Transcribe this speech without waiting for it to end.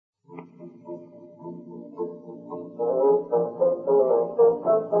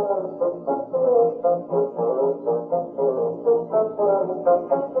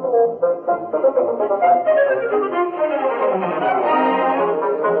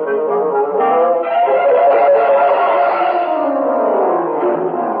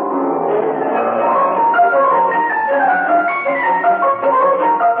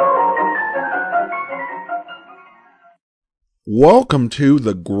Welcome to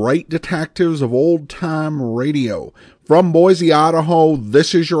the Great Detectives of Old Time Radio. From Boise, Idaho,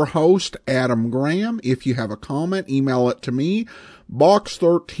 this is your host, Adam Graham. If you have a comment, email it to me,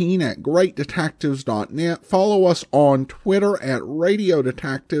 box13@greatdetectives.net. Follow us on Twitter at Radio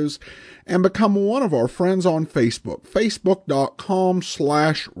Detectives and become one of our friends on Facebook,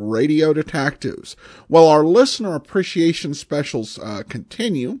 facebook.com/Radio Detectives. Well, our listener appreciation specials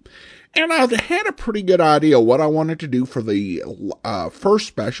continue. And I had a pretty good idea what I wanted to do for the first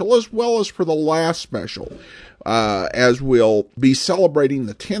special as well as for the last special, as we'll be celebrating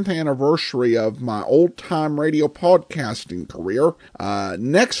the 10th anniversary of my old-time radio podcasting career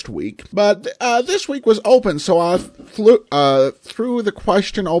next week. But this week was open, so I threw the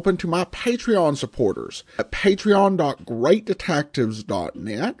question open to my Patreon supporters at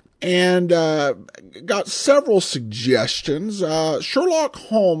patreon.greatdetectives.net. And got several suggestions. Sherlock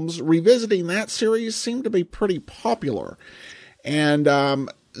Holmes, revisiting that series, seemed to be pretty popular. And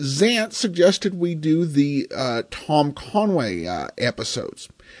Zant suggested we do the Tom Conway episodes.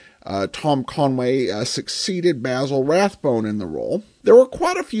 Tom Conway succeeded Basil Rathbone in the role. There were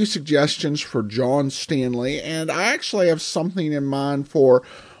quite a few suggestions for John Stanley, and I actually have something in mind for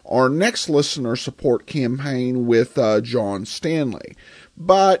our next listener support campaign with John Stanley.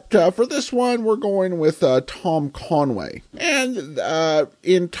 But for this one, we're going with Tom Conway. And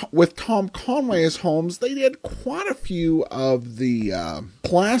with Tom Conway as Holmes, they did quite a few of the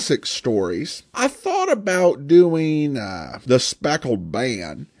classic stories. I thought about doing The Speckled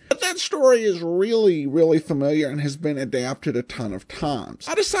Band. But that story is really, really familiar and has been adapted a ton of times.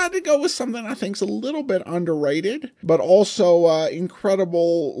 I decided to go with something I think is a little bit underrated, but also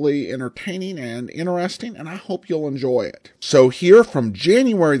incredibly entertaining and interesting, and I hope you'll enjoy it. So here from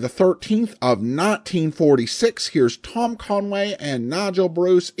January the 13th of 1946, here's Tom Conway and Nigel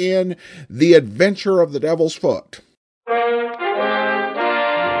Bruce in The Adventure of the Devil's Foot.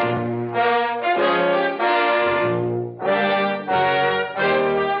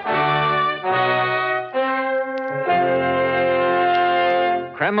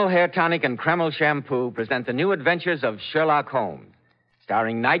 Kreml Hair Tonic and Kreml Shampoo present the new adventures of Sherlock Holmes,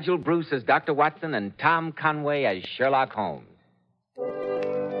 starring Nigel Bruce as Dr. Watson and Tom Conway as Sherlock Holmes.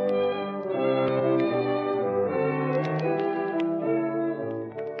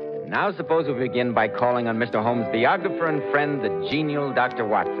 Now suppose we begin by calling on Mr. Holmes' biographer and friend, the genial Dr.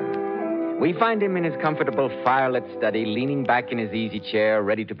 Watson. We find him in his comfortable firelit study, leaning back in his easy chair,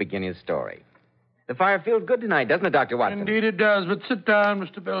 ready to begin his story. The fire feels good tonight, doesn't it, Dr. Watson? Indeed it does, but sit down,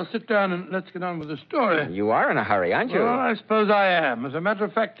 Mr. Bell. Sit down and let's get on with the story. You are in a hurry, aren't you? Well, I suppose I am. As a matter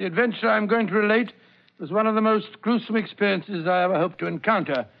of fact, the adventure I'm going to relate was one of the most gruesome experiences I ever hoped to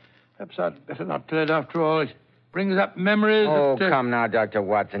encounter. Perhaps I'd better not tell it after all. It brings up memories come now, Dr.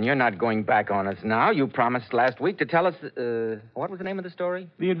 Watson. You're not going back on us now. You promised last week to tell us, what was the name of the story?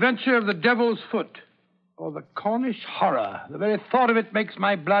 The Adventure of the Devil's Foot, or the Cornish Horror. The very thought of it makes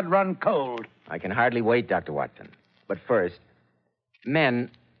my blood run cold. I can hardly wait, Dr. Watson. But first, men,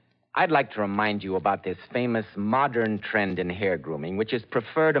 I'd like to remind you about this famous modern trend in hair grooming, which is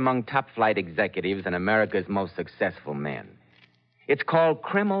preferred among top-flight executives and America's most successful men. It's called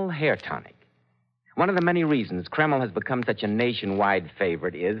Kreml Hair Tonic. One of the many reasons Kreml has become such a nationwide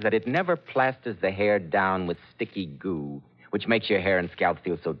favorite is that it never plasters the hair down with sticky goo, which makes your hair and scalp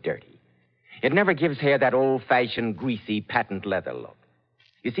feel so dirty. It never gives hair that old-fashioned, greasy, patent leather look.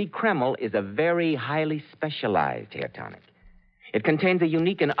 You see, Kreml is a very highly specialized hair tonic. It contains a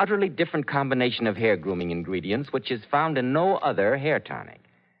unique and utterly different combination of hair grooming ingredients, which is found in no other hair tonic.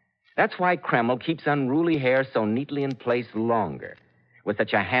 That's why Kreml keeps unruly hair so neatly in place longer, with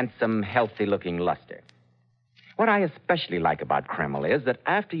such a handsome, healthy-looking luster. What I especially like about Kreml is that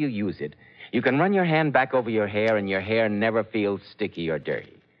after you use it, you can run your hand back over your hair and your hair never feels sticky or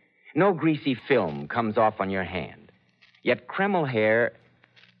dirty. No greasy film comes off on your hand. Yet Kreml hair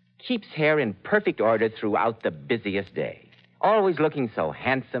keeps hair in perfect order throughout the busiest day, always looking so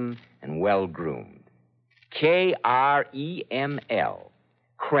handsome and well-groomed. Kreml,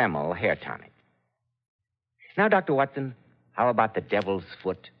 Kreml Hair Tonic. Now, Dr. Watson, how about the Devil's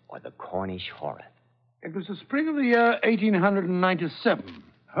Foot or the Cornish Horror? It was the spring of the year 1897.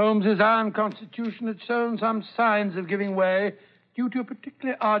 Holmes's iron constitution had shown some signs of giving way due to a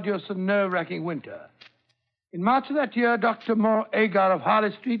particularly arduous and nerve-wracking winter. In March of that year, Dr. Moore Agar of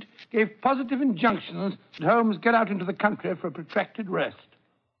Harley Street gave positive injunctions that Holmes get out into the country for a protracted rest.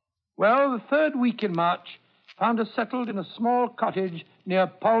 Well, the third week in March found us settled in a small cottage near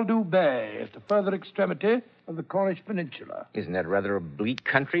Poldhu Bay at the further extremity of the Cornish Peninsula. Isn't that rather a bleak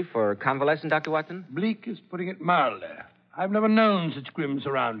country for convalescent, Dr. Watson? Bleak is putting it mildly. I've never known such grim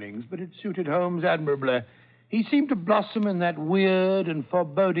surroundings, but it suited Holmes admirably. He seemed to blossom in that weird and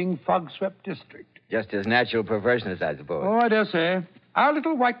foreboding fog-swept district. Just his natural perverseness, I suppose. Oh, I dare say. Our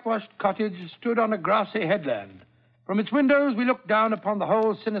little whitewashed cottage stood on a grassy headland. From its windows, we looked down upon the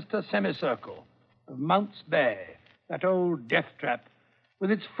whole sinister semicircle of Mounts Bay, that old death trap, with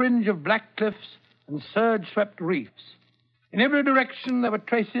its fringe of black cliffs and surge-swept reefs. In every direction, there were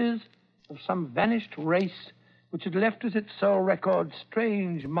traces of some vanished race which had left as its sole record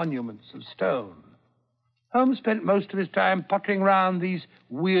strange monuments of stone. Holmes spent most of his time pottering round these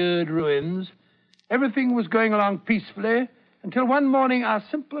weird ruins. Everything was going along peacefully until one morning our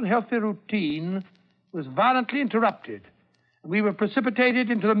simple and healthy routine was violently interrupted. We were precipitated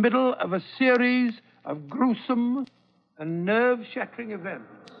into the middle of a series of gruesome and nerve-shattering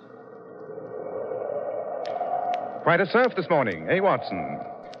events. Quite a surf this morning, eh, Watson?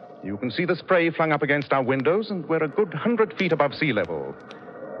 You can see the spray flung up against our windows, and we're a good 100 feet above sea level.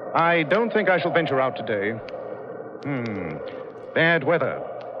 I don't think I shall venture out today. Bad weather.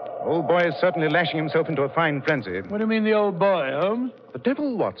 Old boy is certainly lashing himself into a fine frenzy. What do you mean, the old boy, Holmes? The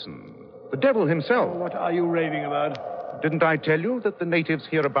devil, Watson. The devil himself. Oh, what are you raving about? Didn't I tell you that the natives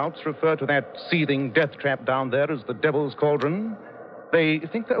hereabouts refer to that seething death trap down there as the Devil's Cauldron? They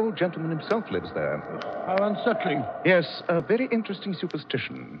think the old gentleman himself lives there. How unsettling. Yes, a very interesting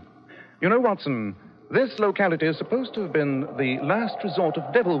superstition. You know, Watson, this locality is supposed to have been the last resort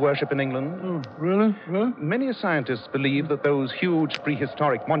of devil worship in England. Oh, really? Well? Many scientists believe that those huge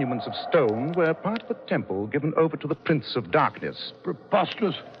prehistoric monuments of stone were part of a temple given over to the Prince of Darkness.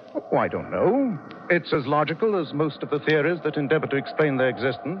 Preposterous. Oh, I don't know. It's as logical as most of the theories that endeavor to explain their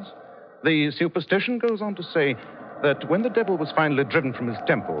existence. The superstition goes on to say that when the devil was finally driven from his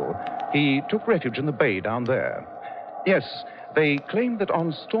temple, he took refuge in the bay down there. Yes, they claim that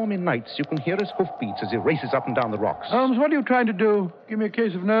on stormy nights you can hear his hoofbeats as he races up and down the rocks. Holmes, what are you trying to do? Give me a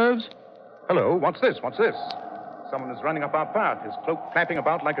case of nerves? Hello, what's this? What's this? Someone is running up our path, his cloak flapping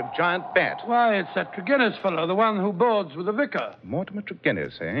about like a giant bat. Why, it's that Tregennis fellow, the one who boards with the vicar. Mortimer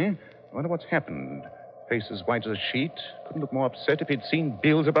Tregennis, eh? I wonder what's happened. Face as white as a sheet. Couldn't look more upset if he'd seen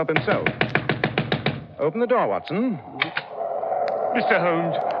Beelzebub himself. Open the door, Watson. Mr.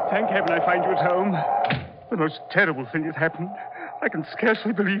 Holmes, thank heaven I find you at home. The most terrible thing has happened. I can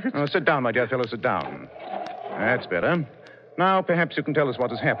scarcely believe it. Oh, sit down, my dear fellow, sit down. That's better. Now, perhaps you can tell us what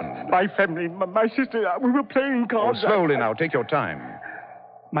has happened. My family, my sister, we were playing cards. Oh, slowly now. Take your time.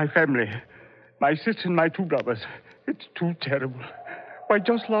 My family, my sister and my two brothers. It's too terrible. Why,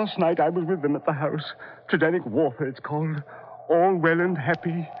 just last night I was with them at the house. Tridanic warfare, it's called. All well and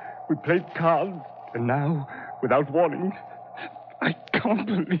happy. We played cards, and now, without warning, I can't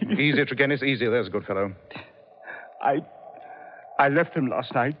believe... Easy, Tregennis, easy. There's a good fellow. I left them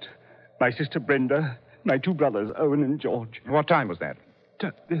last night. My sister Brenda, my two brothers, Owen and George. What time was that?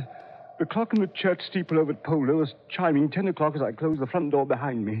 The clock in the church steeple over at Polo was chiming 10 o'clock as I closed the front door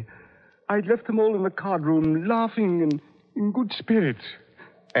behind me. I'd left them all in the card room, laughing and in good spirits.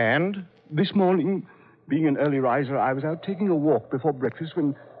 And? This morning, being an early riser, I was out taking a walk before breakfast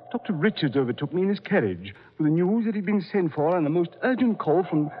when Dr. Richards overtook me in his carriage with the news that he'd been sent for on a most urgent call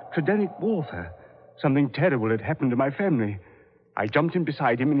from Tridanic warfare. Something terrible had happened to my family. I jumped in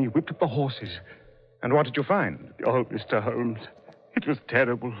beside him and he whipped up the horses. And what did you find? Oh, Mr. Holmes, it was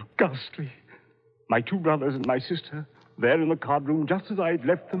terrible, ghastly. My two brothers and my sister, there in the card room just as I had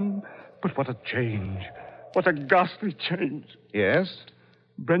left them. But what a change. What a ghastly change. Yes?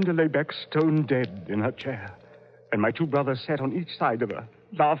 Brenda lay back stone dead in her chair, and my two brothers sat on each side of her,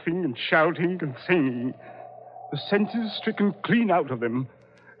 laughing and shouting and singing. The senses stricken clean out of them,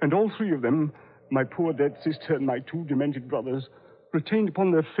 and all three of them, my poor dead sister and my two demented brothers, retained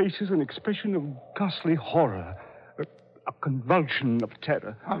upon their faces an expression of ghastly horror, a convulsion of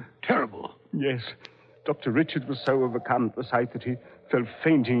terror. How terrible. Yes. Dr. Richard was so overcome at the sight that he fell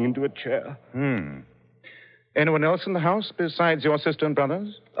fainting into a chair. Anyone else in the house besides your sister and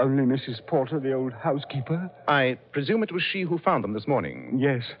brothers? Only Mrs. Porter, the old housekeeper. I presume it was she who found them this morning.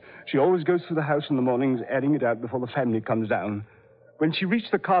 Yes. She always goes through the house in the mornings, adding it out before the family comes down. When she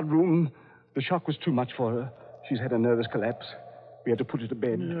reached the card room, the shock was too much for her. She's had a nervous collapse. We had to put her to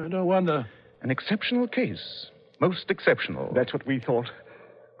bed. No wonder. An exceptional case. Most exceptional. That's what we thought.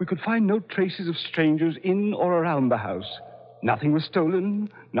 We could find no traces of strangers in or around the house. Nothing was stolen,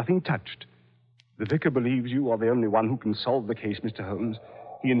 nothing touched. The vicar believes you are the only one who can solve the case, Mr. Holmes.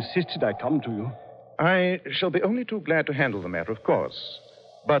 He insisted I come to you. I shall be only too glad to handle the matter, of course.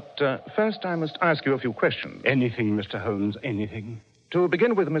 But first I must ask you a few questions. Anything, Mr. Holmes, anything. To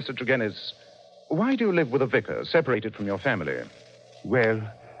begin with, Mr. Tregennis, why do you live with a vicar, separated from your family? Well,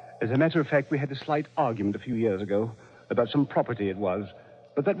 as a matter of fact, we had a slight argument a few years ago about some property it was.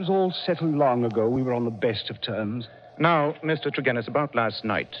 But that was all settled long ago. We were on the best of terms. Now, Mr. Tregennis, about last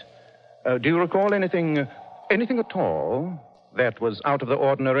night. Do you recall anything at all that was out of the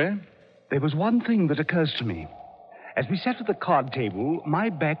ordinary? There was one thing that occurs to me. As we sat at the card table, my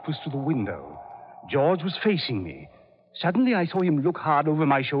back was to the window. George was facing me. Suddenly, I saw him look hard over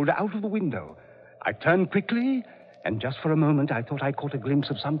my shoulder out of the window. I turned quickly, and just for a moment, I thought I caught a glimpse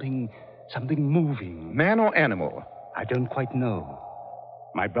of something moving. Man or animal? I don't quite know.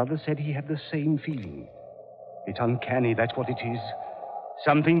 My brother said he had the same feeling. It's uncanny, that's what it is.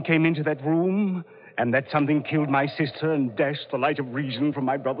 Something came into that room, and that something killed my sister and dashed the light of reason from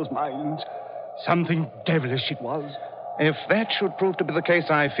my brother's mind. Something devilish it was. If that should prove to be the case,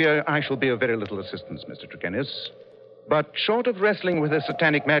 I fear I shall be of very little assistance, Mr. Tregennis. But short of wrestling with his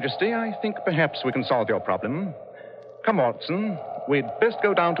satanic majesty, I think perhaps we can solve your problem. Come, Watson. We'd best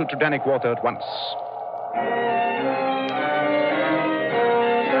go down to Tridanic Water at once.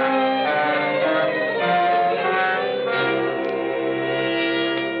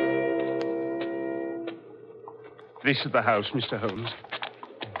 This is the house, Mr. Holmes.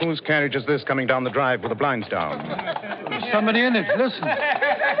 Whose carriage is this coming down the drive with the blinds down? There's somebody in it. Listen.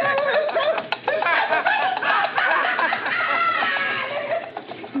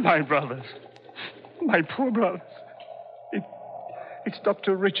 My brothers. My poor brothers. It's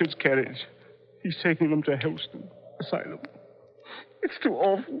Dr. Richard's carriage. He's taking them to Helston Asylum. It's too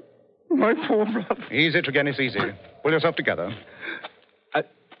awful. My poor brother. Easy, Tregennis, easy. Pull yourself together.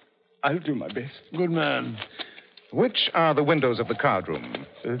 I'll do my best. Good man. Which are the windows of the card room?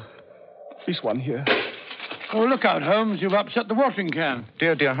 This one here. Oh, look out, Holmes. You've upset the watering can.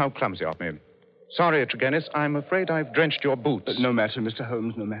 Dear, how clumsy of me. Sorry, Tregennis. I'm afraid I've drenched your boots. No matter, Mr.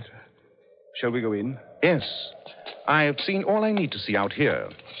 Holmes, no matter. Shall we go in? Yes. I've seen all I need to see out here.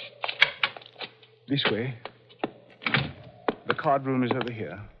 This way. The card room is over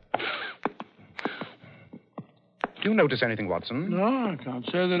here. Do you notice anything, Watson? No, I can't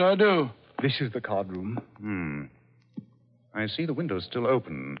say that I do. This is the card room. I see the window's still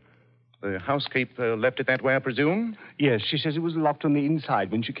open. The housekeeper left it that way, I presume? Yes, she says it was locked on the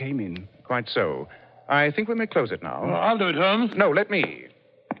inside when she came in. Quite so. I think we may close it now. Well, I'll do it, Holmes. No, let me.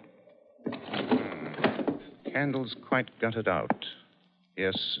 Candles quite gutted out.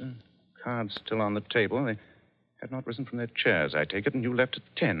 Yes, cards still on the table. They had not risen from their chairs, I take it, and you left at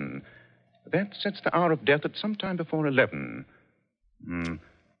 10. That sets the hour of death at some time before 11.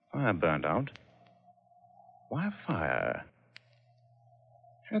 Fire burned out. Why a fire?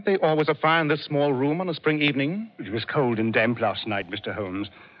 Had they always a fire in this small room on a spring evening? It was cold and damp last night, Mr. Holmes.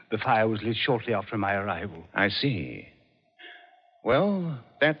 The fire was lit shortly after my arrival. I see. Well,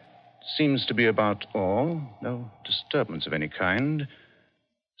 that seems to be about all. No disturbance of any kind.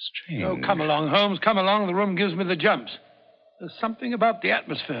 Strange. Oh, come along, Holmes. Come along. The room gives me the jumps. There's something about the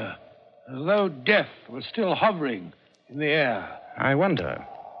atmosphere, as though death was still hovering in the air. I wonder.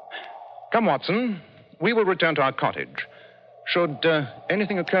 Come, Watson. We will return to our cottage. Should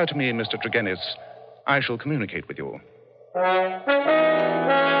anything occur to me, Mr. Tregennis, I shall communicate with you.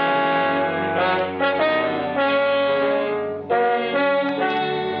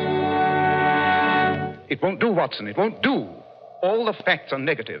 It won't do, Watson. It won't do. All the facts are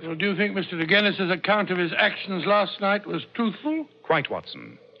negative. Well, do you think Mr. Tregennis' account of his actions last night was truthful? Quite,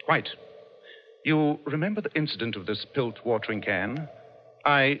 Watson. Quite. You remember the incident of this pilt watering can?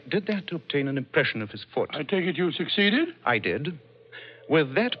 I did that to obtain an impression of his foot. I take it you succeeded? I did.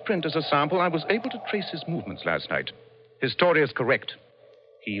 With that print as a sample, I was able to trace his movements last night. His story is correct.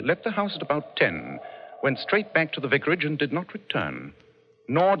 He left the house at about 10, went straight back to the vicarage, and did not return.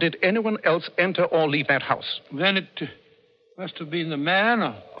 Nor did anyone else enter or leave that house. Then it must have been the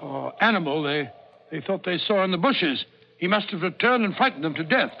man or animal they thought they saw in the bushes. He must have returned and frightened them to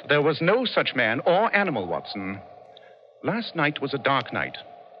death. There was no such man or animal, Watson. Last night was a dark night.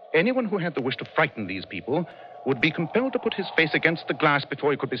 Anyone who had the wish to frighten these people would be compelled to put his face against the glass before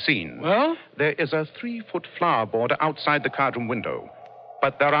he could be seen. Well? There is a 3-foot flower border outside the cardroom window.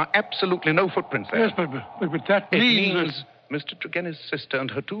 But there are absolutely no footprints there. Yes, but that means... Mr. Tregennis' sister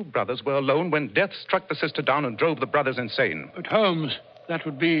and her 2 brothers were alone when death struck the sister down and drove the brothers insane. But, Holmes, that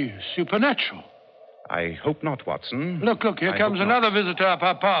would be supernatural. I hope not, Watson. Look, here comes another visitor up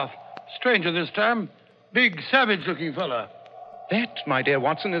our path. Stranger this time. Big, savage-looking fella. That, my dear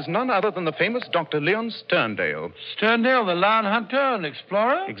Watson, is none other than the famous Dr. Leon Sterndale. Sterndale, the lion hunter and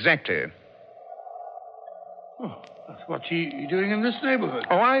explorer? Exactly. Oh, what's he doing in this neighborhood?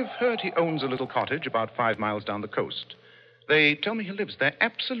 Oh, I've heard he owns a little cottage about 5 miles down the coast. They tell me he lives there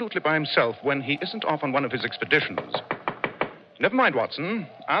absolutely by himself when he isn't off on one of his expeditions. Never mind, Watson.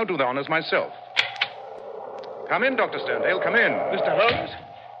 I'll do the honors myself. Come in, Dr. Sterndale, come in. Mr. Holmes?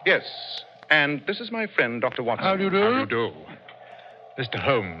 Yes, and this is my friend, Dr. Watson. How do you do? How do you do? Mr.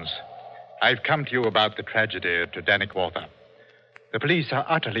 Holmes, I've come to you about the tragedy at Dannywater. The police are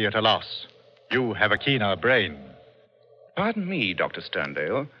utterly at a loss. You have a keener brain. Pardon me, Dr.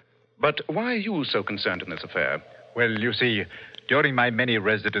 Sterndale, but why are you so concerned in this affair? Well, you see, during my many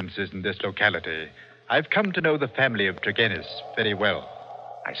residences in this locality, I've come to know the family of Tregennis very well.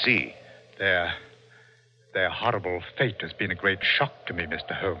 I see. Their horrible fate has been a great shock to me,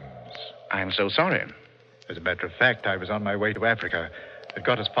 Mr. Holmes. I am so sorry. As a matter of fact, I was on my way to Africa. I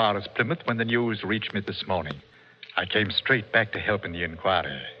got as far as Plymouth when the news reached me this morning. I came straight back to help in the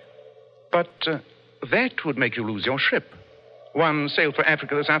inquiry. But that would make you lose your ship. One sailed for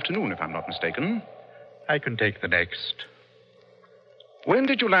Africa this afternoon, if I'm not mistaken. I can take the next. When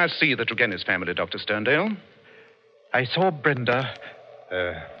did you last see the Tregennis family, Dr. Sterndale? I saw Brenda,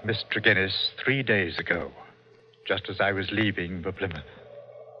 Miss Tregennis, 3 days ago, just as I was leaving for Plymouth.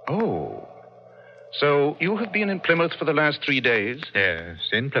 Oh. So you have been in Plymouth for the last 3 days? Yes,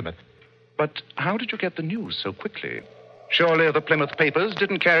 in Plymouth. But how did you get the news so quickly? Surely the Plymouth papers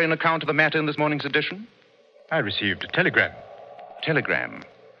didn't carry an account of the matter in this morning's edition? I received a telegram. Telegram?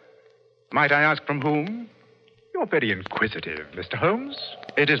 Might I ask from whom? You're very inquisitive, Mr. Holmes.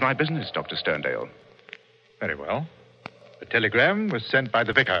 It is my business, Dr. Sterndale. Very well. The telegram was sent by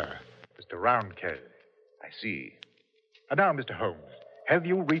the vicar, Mr. Roundcay. I see. And now, Mr. Holmes, have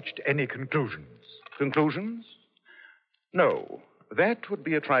you reached any conclusions? Conclusions? No. That would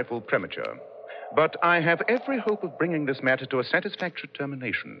be a trifle premature. But I have every hope of bringing this matter to a satisfactory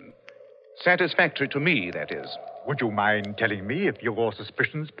termination. Satisfactory to me, that is. Would you mind telling me if your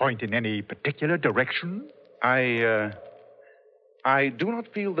suspicions point in any particular direction? I do not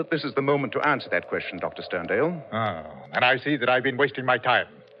feel that this is the moment to answer that question, Dr. Sterndale. Oh, and I see that I've been wasting my time.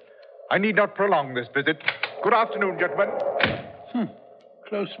 I need not prolong this visit. Good afternoon, gentlemen.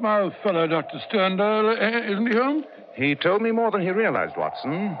 Close-mouthed fellow, Dr. Sterndale, isn't he, Holmes? He told me more than he realized,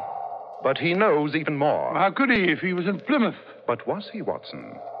 Watson. But he knows even more. How could he if he was in Plymouth? But was he,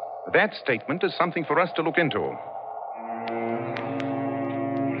 Watson? That statement is something for us to look into.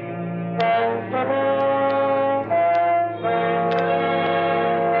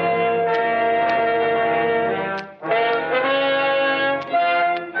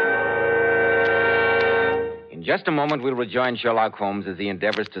 In just a moment, we'll rejoin Sherlock Holmes as he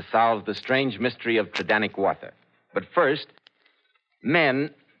endeavors to solve the strange mystery of Dannywater. But first, men,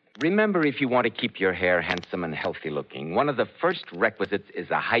 remember, if you want to keep your hair handsome and healthy looking, one of the first requisites is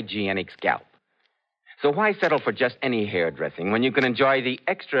a hygienic scalp. So why settle for just any hair dressing when you can enjoy the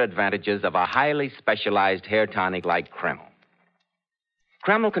extra advantages of a highly specialized hair tonic like Kreml?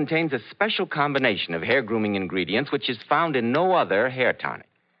 Kreml contains a special combination of hair grooming ingredients which is found in no other hair tonic.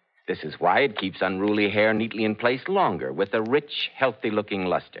 This is why it keeps unruly hair neatly in place longer with a rich, healthy-looking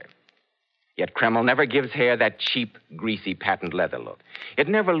luster. Yet Kreml never gives hair that cheap, greasy patent leather look. It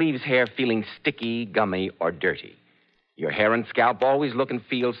never leaves hair feeling sticky, gummy, or dirty. Your hair and scalp always look and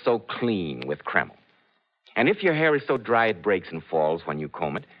feel so clean with Kreml. And if your hair is so dry it breaks and falls when you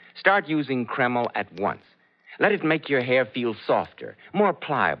comb it, start using Kreml at once. Let it make your hair feel softer, more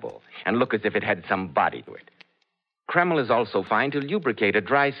pliable, and look as if it had some body to it. Kreml is also fine to lubricate a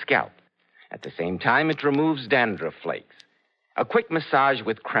dry scalp. At the same time, it removes dandruff flakes. A quick massage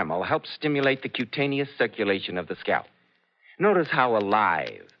with Kreml helps stimulate the cutaneous circulation of the scalp. Notice how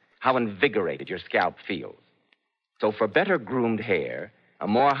alive, how invigorated your scalp feels. So for better groomed hair, a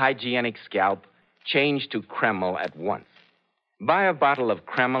more hygienic scalp, change to Kreml at once. Buy a bottle of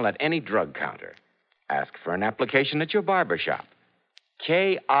Kreml at any drug counter. Ask for an application at your barber shop.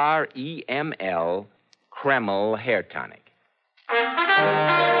 Kreml, Kreml Hair Tonic.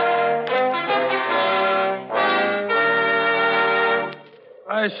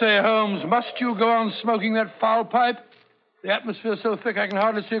 I say, Holmes, must you go on smoking that foul pipe? The atmosphere's so thick I can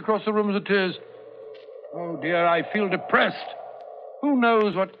hardly see across the room as it is. Oh, dear, I feel depressed. Who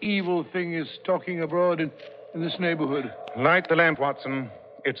knows what evil thing is stalking abroad in this neighborhood? Light the lamp, Watson.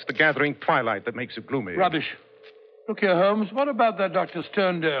 It's the gathering twilight that makes it gloomy. Rubbish. Look here, Holmes, what about that Dr.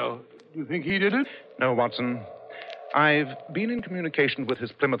 Sterndale? Do you think he did it? No, Watson. I've been in communication with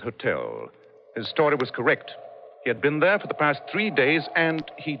his Plymouth hotel. His story was correct. He had been there for the past 3 days, and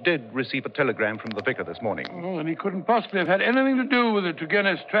he did receive a telegram from the vicar this morning. Oh, and he couldn't possibly have had anything to do with the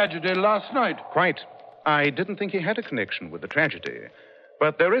Tregennis tragedy last night. Quite. I didn't think he had a connection with the tragedy.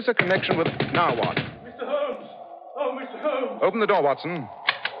 But there is a connection with... Now what? Mr. Holmes! Oh, Mr. Holmes! Open the door, Watson.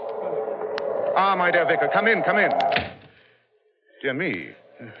 Ah, my dear vicar, come in, come in. Dear me.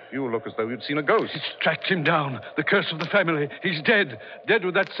 You look as though you'd seen a ghost. It's tracked him down. The curse of the family. He's dead. Dead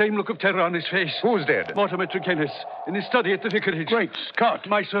with that same look of terror on his face. Who's dead? Mortimer McGinnis, in his study at the vicarage. Great Scott.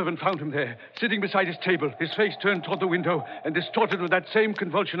 My servant found him there, sitting beside his table, his face turned toward the window, and distorted with that same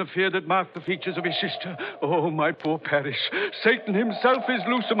convulsion of fear that marked the features of his sister. Oh, my poor parish. Satan himself is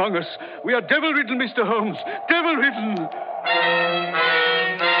loose among us. We are devil-ridden, Mr. Holmes. Devil-ridden.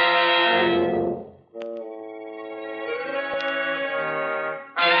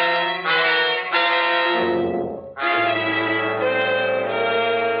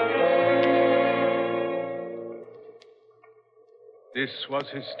 This was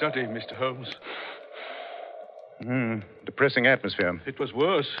his study, Mr. Holmes. Depressing atmosphere. It was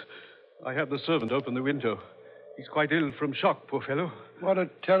worse. I had the servant open the window. He's quite ill from shock, poor fellow. What a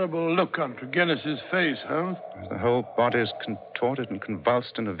terrible look on Tregennis's face, Holmes. The whole body is contorted and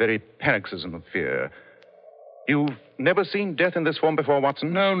convulsed in a very paroxysm of fear. You've never seen death in this form before,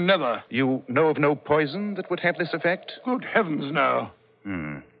 Watson? No, never. You know of no poison that would have this effect? Good heavens, no.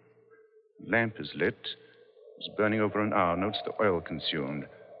 Lamp is lit. It's burning over an hour. Notes the oil consumed.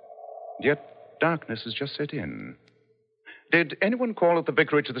 Yet darkness has just set in. Did anyone call at the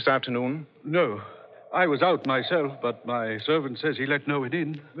vicarage this afternoon? No. I was out myself, but my servant says he let no one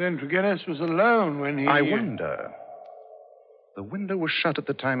in. Then Tregennis was alone when he... I wonder. The window was shut at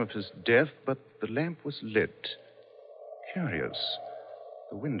the time of his death, but the lamp was lit. Curious.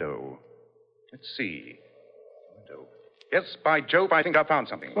 The window. Let's see. Window. Yes, by Jove, I think I found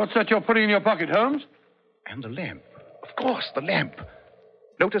something. What's that you're putting in your pocket, Holmes? And the lamp. Of course, the lamp.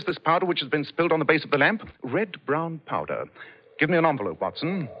 Notice this powder which has been spilled on the base of the lamp? Red-brown powder. Give me an envelope,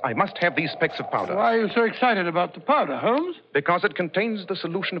 Watson. I must have these specks of powder. Why are you so excited about the powder, Holmes? Because it contains the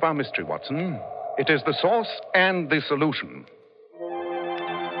solution of our mystery, Watson. It is the source and the solution.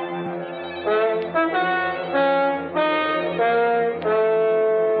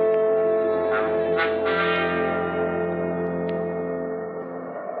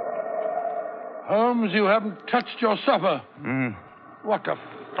 Holmes, you haven't touched your supper. What a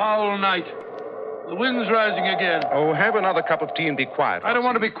foul night. The wind's rising again. Oh, have another cup of tea and be quiet, Watson. I don't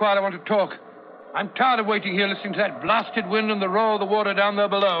want to be quiet. I want to talk. I'm tired of waiting here listening to that blasted wind and the roar of the water down there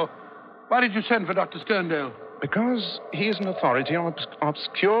below. Why did you send for Dr. Sterndale? Because he is an authority on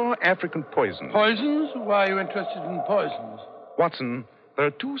obscure African poisons. Poisons? Why are you interested in poisons? Watson, there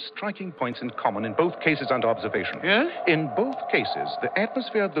are two striking points in common in both cases under observation. Yes? In both cases, the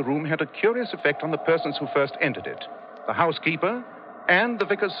atmosphere of the room had a curious effect on the persons who first entered it. The housekeeper and the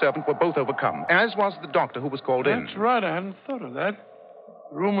vicar's servant were both overcome, as was the doctor who was called in. That's right. I hadn't thought of that.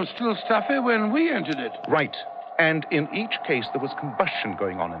 The room was still stuffy when we entered it. Right. And in each case, there was combustion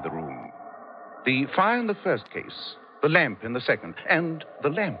going on in the room. The fire in the first case, the lamp in the second, and the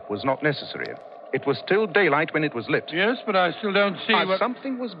lamp was not necessary. It was still daylight when it was lit. Yes, but I still don't see what...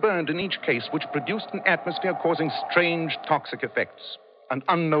 Something was burned in each case which produced an atmosphere causing strange toxic effects. An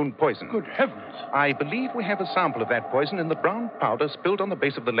unknown poison. Good heavens. I believe we have a sample of that poison in the brown powder spilled on the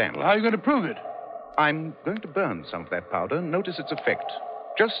base of the lamp. Well, how are you going to prove it? I'm going to burn some of that powder. Notice its effect.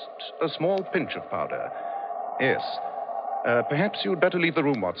 Just a small pinch of powder. Yes. Perhaps you'd better leave the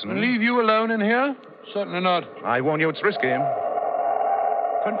room, Watson. And leave you alone in here? Certainly not. I warn you, it's risky.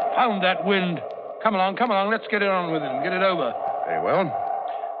 Confound that wind. Come along. Let's get it on with it and get it over. Very well.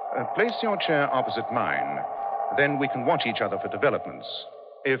 Place your chair opposite mine. Then we can watch each other for developments.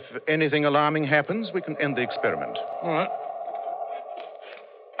 If anything alarming happens, we can end the experiment. All right.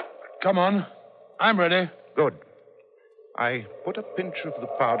 Come on. I'm ready. Good. I put a pinch of the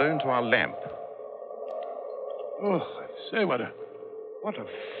powder into our lamp. Oh, I say, what a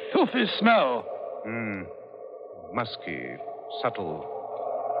filthy smell. Musky, subtle,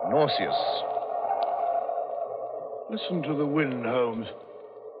 nauseous. Listen to the wind, Holmes.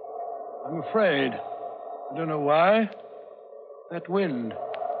 I'm afraid. I don't know why. That wind.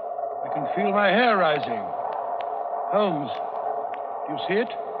 I can feel my hair rising. Holmes, do you see it?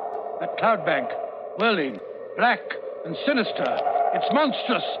 That cloud bank, whirling, black and sinister. It's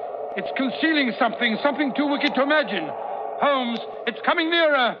monstrous. It's concealing something too wicked to imagine. Holmes, it's coming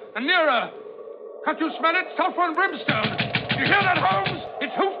nearer and nearer. Can't you smell it? Sulfur and brimstone. You hear that, Holmes?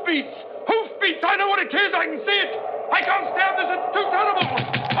 It's hoofbeats. Hoofbeats. I know what it is. I can see it. I can't stand this. It's too terrible.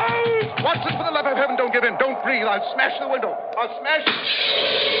 Holmes! Watson, for the love of heaven, don't give in. Don't breathe. I'll smash the window. I'll smash it.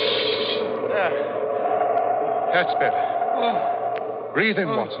 There. That's better. Breathe in,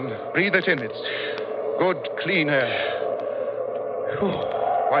 Watson. Breathe it in. It's good, clean air. Whew.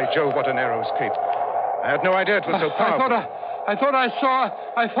 By Jove, what a narrow escape. I had no idea it was so powerful. I thought I saw...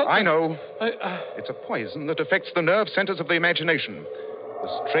 I know. It's a poison that affects the nerve centers of the imagination.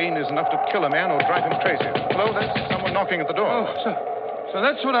 The strain is enough to kill a man or drive him crazy. Hello, there's someone knocking at the door. Oh, so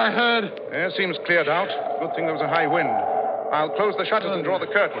that's what I heard. It seems cleared out. Good thing there was a high wind. I'll close the shutters and draw the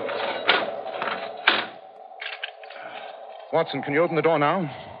curtains. Watson, can you open the door now?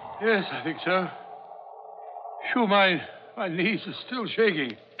 Yes, I think so. Phew, my knees are still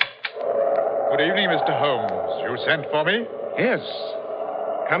shaking. Good evening, Mr. Holmes. You sent for me? Yes.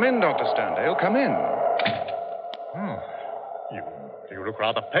 Come in, Dr. Sterndale. Come in. You look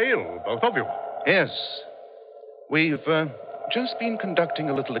rather pale, both of you. Yes. We've just been conducting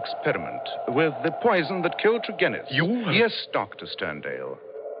a little experiment with the poison that killed Tregennis. You? Yes, Dr. Sterndale.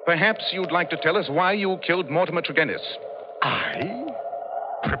 Perhaps you'd like to tell us why you killed Mortimer Tregennis. I?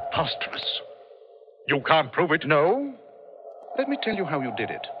 Preposterous. You can't prove it. No. Let me tell you how you did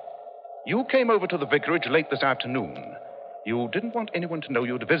it. You came over to the vicarage late this afternoon. You didn't want anyone to know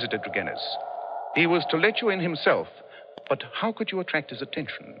you'd visited Tregennis. He was to let you in himself. But how could you attract his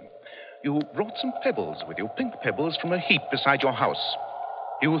attention? You brought some pebbles with you, pink pebbles from a heap beside your house.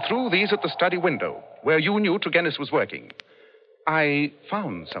 You threw these at the study window, where you knew Tregennis was working. I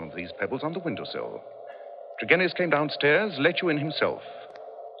found some of these pebbles on the windowsill. Tregennis came downstairs, let you in himself.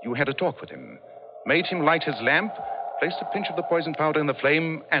 You had a talk with him, made him light his lamp, placed a pinch of the poison powder in the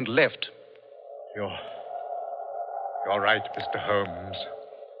flame, and left. You're right, Mr. Holmes.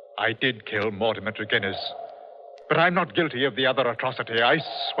 I did kill Mortimer Tregennis. But I'm not guilty of the other atrocity. I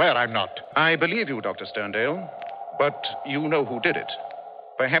swear I'm not. I believe you, Dr. Sterndale. But you know who did it.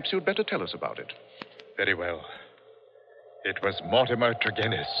 Perhaps you'd better tell us about it. Very well. It was Mortimer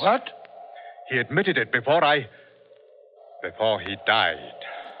Tregennis. What? He admitted it before he died.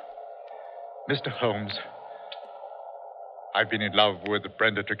 Mr. Holmes, I've been in love with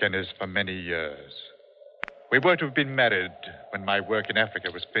Brenda Tregennis for many years. We were to have been married when my work in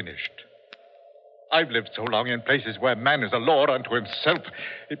Africa was finished. I've lived so long in places where man is a law unto himself.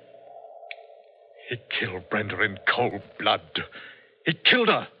 He killed Brenda in cold blood. He killed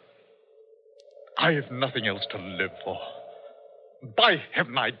her. I have nothing else to live for. By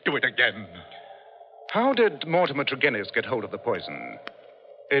heaven, I'd do it again. How did Mortimer Tregennis get hold of the poison?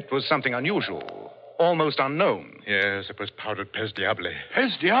 It was something unusual, almost unknown. Yes, it was powdered pes diable.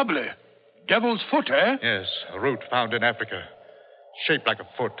 Pes diable? Devil's foot, eh? Yes, a root found in Africa. Shaped like a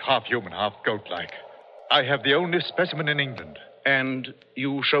foot, half human, half goat-like. I have the only specimen in England. And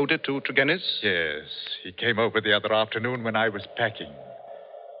you showed it to Tregennis? Yes. He came over the other afternoon when I was packing.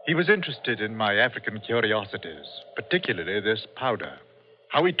 He was interested in my African curiosities, particularly this powder.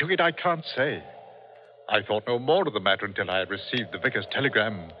 How he took it, I can't say. I thought no more of the matter until I had received the vicar's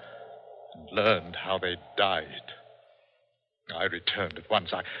telegram and learned how they died. I returned at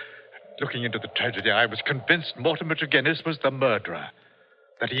once. Looking into the tragedy, I was convinced Mortimer Tregennis was the murderer,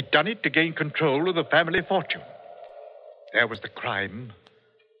 that he'd done it to gain control of the family fortune. There was the crime,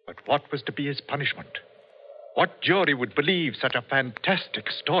 but what was to be his punishment? What jury would believe such a fantastic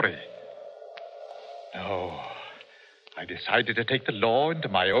story? No, I decided to take the law into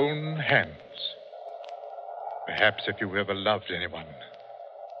my own hands. Perhaps if you ever loved anyone,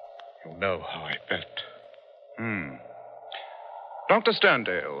 you'll know how I felt. Dr.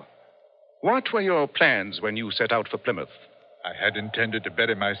 Sterndale, what were your plans when you set out for Plymouth? I had intended to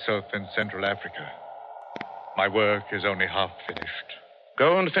bury myself in Central Africa. My work is only half finished.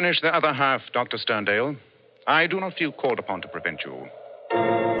 Go and finish the other half, Dr. Sterndale. I do not feel called upon to prevent you.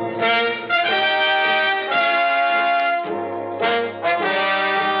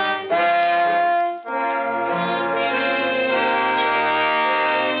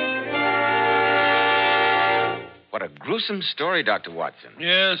 What a gruesome story, Dr. Watson.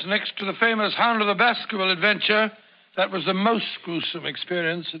 Yes, next to the famous Hound of the Baskerville adventure, that was the most gruesome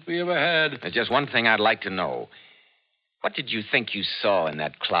experience that we ever had. There's just one thing I'd like to know. What did you think you saw in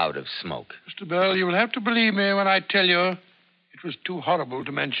that cloud of smoke? Mr. Bell, you will have to believe me when I tell you it was too horrible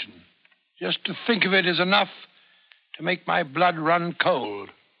to mention. Just to think of it is enough to make my blood run cold.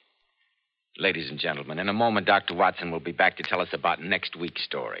 Ladies and gentlemen, in a moment, Dr. Watson will be back to tell us about next week's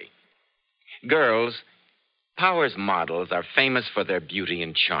story. Girls, Powers models are famous for their beauty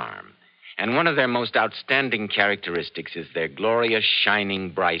and charm. And one of their most outstanding characteristics is their glorious, shining,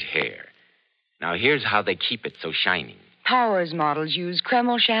 bright hair. Now, here's how they keep it so shining. Powers models use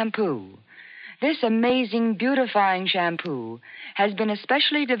Kreml shampoo. This amazing, beautifying shampoo has been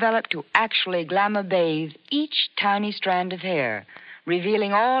especially developed to actually glamour bathe each tiny strand of hair,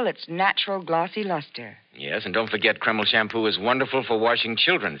 revealing all its natural glossy luster. Yes, and don't forget Kreml shampoo is wonderful for washing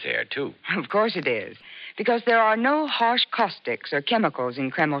children's hair, too. Of course it is, because there are no harsh caustics or chemicals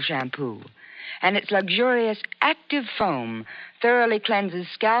in Kreml shampoo. And its luxurious active foam thoroughly cleanses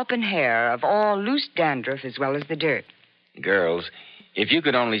scalp and hair of all loose dandruff as well as the dirt. Girls, If you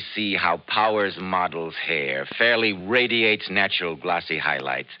could only see how Powers Model's hair fairly radiates natural glossy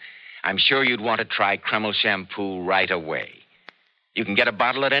highlights, I'm sure you'd want to try Kreml shampoo right away. You can get a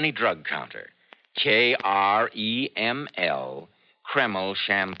bottle at any drug counter. Kreml, Kreml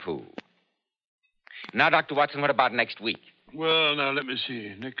shampoo. Now, Dr. Watson, what about next week? Well, now, let me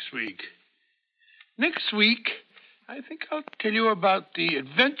see. Next week, I think I'll tell you about the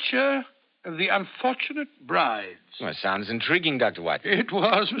adventure of the unfortunate brides. Well, sounds intriguing, Dr. Watson. It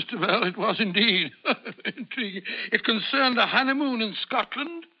was, Mr. Bell. It was indeed. Intriguing. It concerned a honeymoon in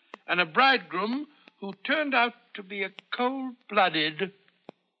Scotland and a bridegroom who turned out to be a cold-blooded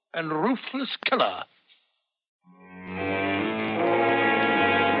and ruthless killer.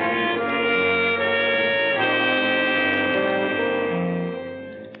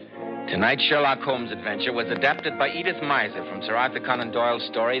 Tonight's Sherlock Holmes adventure was adapted by Edith Miser from Sir Arthur Conan Doyle's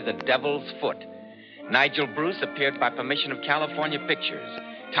story, The Devil's Foot. Nigel Bruce appeared by permission of California Pictures.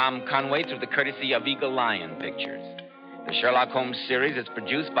 Tom Conway through the courtesy of Eagle Lion Pictures. The Sherlock Holmes series is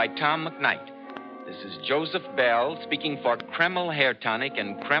produced by Tom McKnight. This is Joseph Bell speaking for Kreml Hair Tonic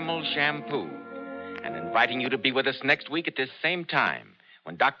and Kreml Shampoo, and inviting you to be with us next week at this same time,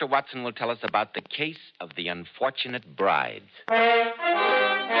 when Dr. Watson will tell us about the case of the unfortunate brides.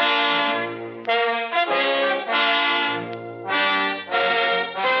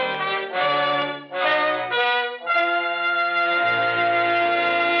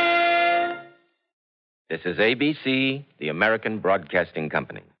 This is ABC, the American Broadcasting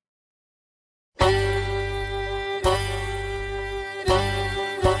Company.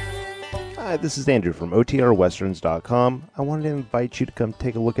 Hi, this is Andrew from OTRWesterns.com. I wanted to invite you to come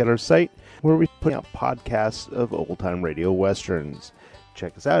take a look at our site where we put out podcasts of old-time radio westerns.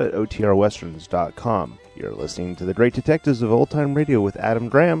 Check us out at OTRWesterns.com. You're listening to The Great Detectives of Old-Time Radio with Adam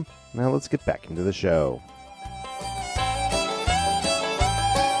Graham. Now let's get back into the show.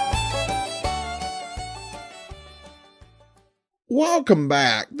 Welcome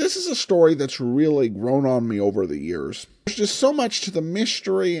back. This is a story that's really grown on me over the years. There's just so much to the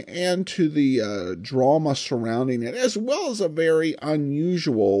mystery and to the drama surrounding it, as well as a very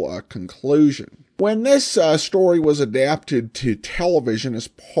unusual conclusion. When this story was adapted to television as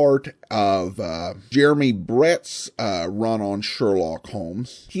part of Jeremy Brett's run on Sherlock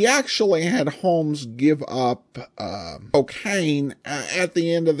Holmes, he actually had Holmes give up cocaine at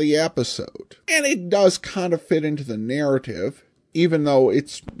the end of the episode. And it does kind of fit into the narrative, even though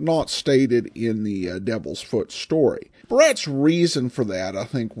it's not stated in the Devil's Foot story. Brett's reason for that, I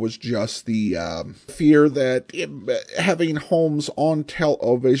think, was just the fear that having Holmes on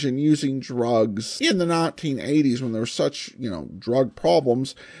television using drugs in the 1980s when there were such, drug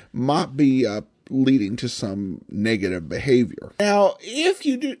problems might be leading to some negative behavior. Now, if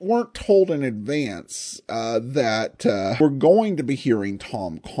you weren't told in advance that we're going to be hearing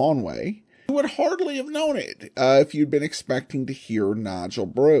Tom Conway, you would hardly have known it if you'd been expecting to hear Basil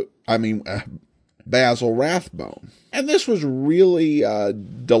Rathbone. And this was really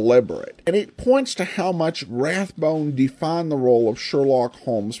deliberate. And it points to how much Rathbone defined the role of Sherlock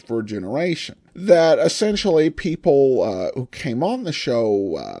Holmes for a generation. That essentially people who came on the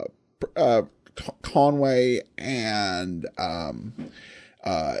show, Conway and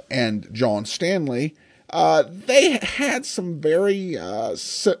John Stanley, they had some very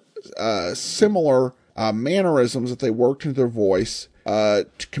similar mannerisms that they worked into their voice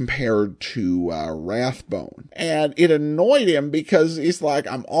compared to Rathbone. And it annoyed him because he's like,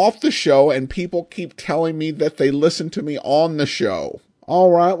 I'm off the show and people keep telling me that they listen to me on the show.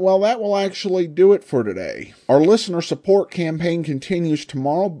 All right, well, that will actually do it for today. Our listener support campaign continues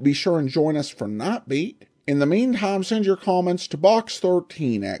tomorrow. Be sure and join us for Night Beat. In the meantime, send your comments to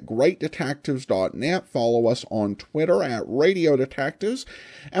box13 at greatdetectives.net. Follow us on Twitter at Radio Detectives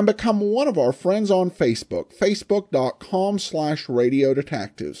and become one of our friends on Facebook, facebook.com/Radio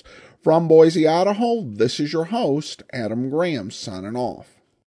Detectives. From Boise, Idaho, this is your host, Adam Graham, signing off.